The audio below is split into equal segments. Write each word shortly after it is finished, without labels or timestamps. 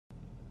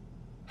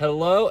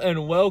Hello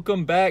and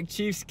welcome back,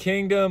 Chiefs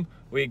Kingdom.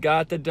 We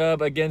got the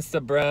dub against the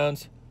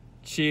Browns.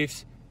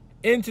 Chiefs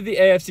into the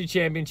AFC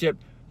Championship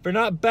for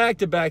not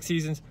back-to-back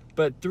seasons,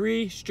 but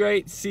 3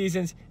 straight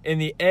seasons in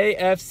the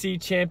AFC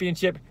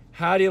Championship.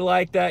 How do you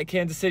like that,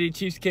 Kansas City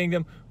Chiefs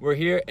Kingdom? We're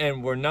here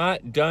and we're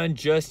not done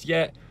just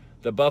yet.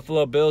 The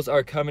Buffalo Bills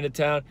are coming to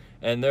town,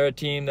 and they're a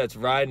team that's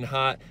riding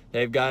hot.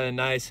 They've got a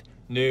nice,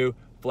 new,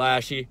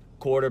 flashy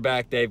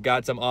quarterback. They've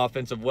got some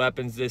offensive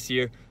weapons this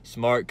year,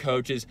 smart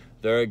coaches.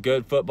 They're a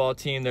good football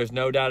team, there's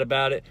no doubt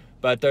about it,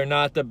 but they're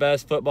not the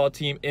best football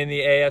team in the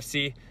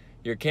AFC.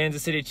 Your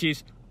Kansas City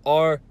Chiefs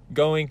are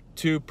going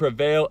to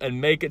prevail and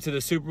make it to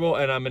the Super Bowl,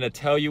 and I'm going to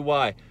tell you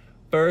why.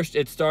 First,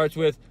 it starts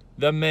with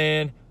the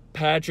man,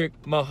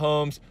 Patrick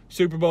Mahomes,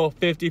 Super Bowl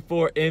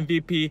 54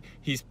 MVP.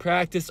 He's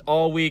practiced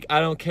all week.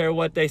 I don't care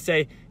what they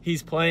say.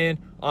 He's playing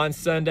on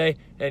Sunday,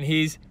 and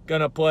he's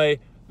going to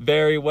play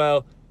very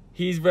well.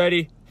 He's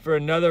ready for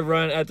another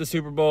run at the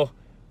Super Bowl.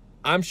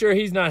 I'm sure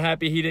he's not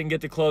happy he didn't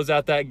get to close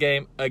out that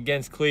game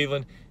against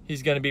Cleveland.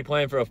 He's going to be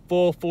playing for a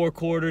full 4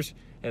 quarters,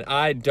 and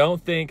I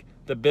don't think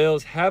the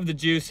Bills have the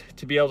juice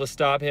to be able to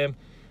stop him.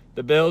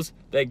 The Bills,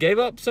 they gave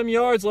up some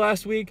yards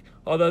last week,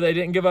 although they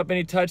didn't give up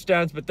any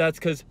touchdowns, but that's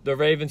because the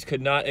Ravens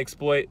could not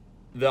exploit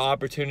the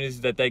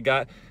opportunities that they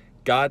got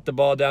the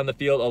ball down the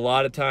field a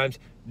lot of times,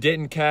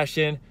 didn't cash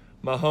in.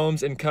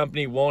 Mahomes and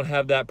company won't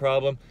have that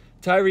problem.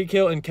 Tyreek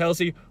Hill and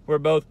Kelsey were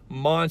both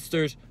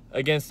monsters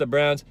against the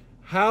Browns.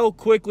 How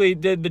quickly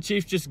did the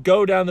Chiefs just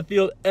go down the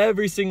field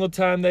every single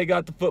time they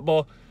got the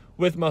football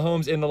with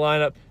Mahomes in the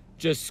lineup?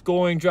 Just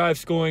scoring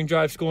drive,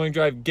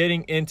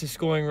 getting into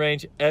scoring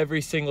range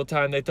every single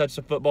time they touch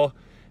the football.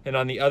 And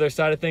on the other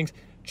side of things,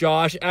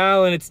 Josh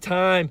Allen, it's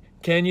time.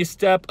 Can you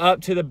step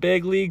up to the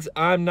big leagues?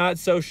 I'm not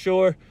so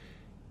sure.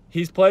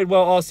 He's played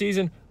well all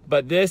season,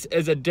 but this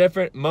is a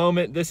different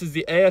moment. This is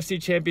the AFC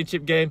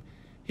Championship game.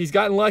 He's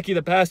gotten lucky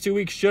the past 2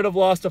 weeks, should have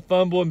lost a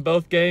fumble in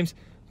both games.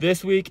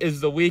 This week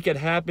is the week it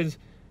happens.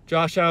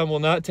 Josh Allen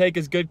will not take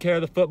as good care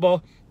of the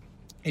football.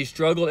 He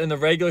struggled in the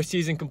regular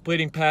season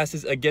completing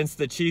passes against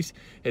the Chiefs.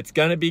 It's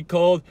going to be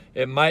cold.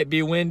 It might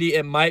be windy.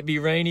 It might be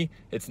rainy.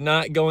 It's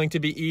not going to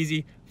be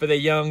easy for the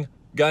young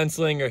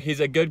gunslinger. He's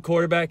a good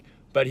quarterback,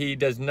 but he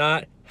does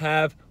not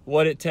have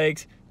what it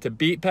takes to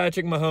beat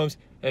Patrick Mahomes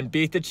and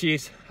beat the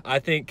Chiefs. I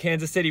think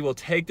Kansas City will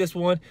take this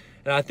one,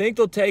 and I think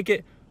they'll take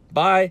it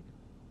by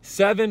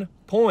 7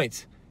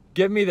 points.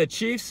 Give me the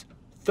Chiefs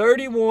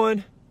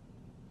 31,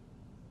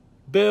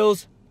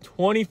 Bills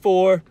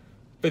 24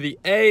 for the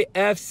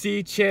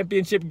AFC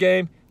Championship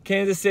game.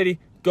 Kansas City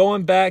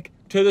going back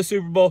to the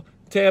Super Bowl.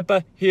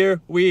 Tampa,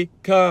 here we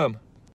come.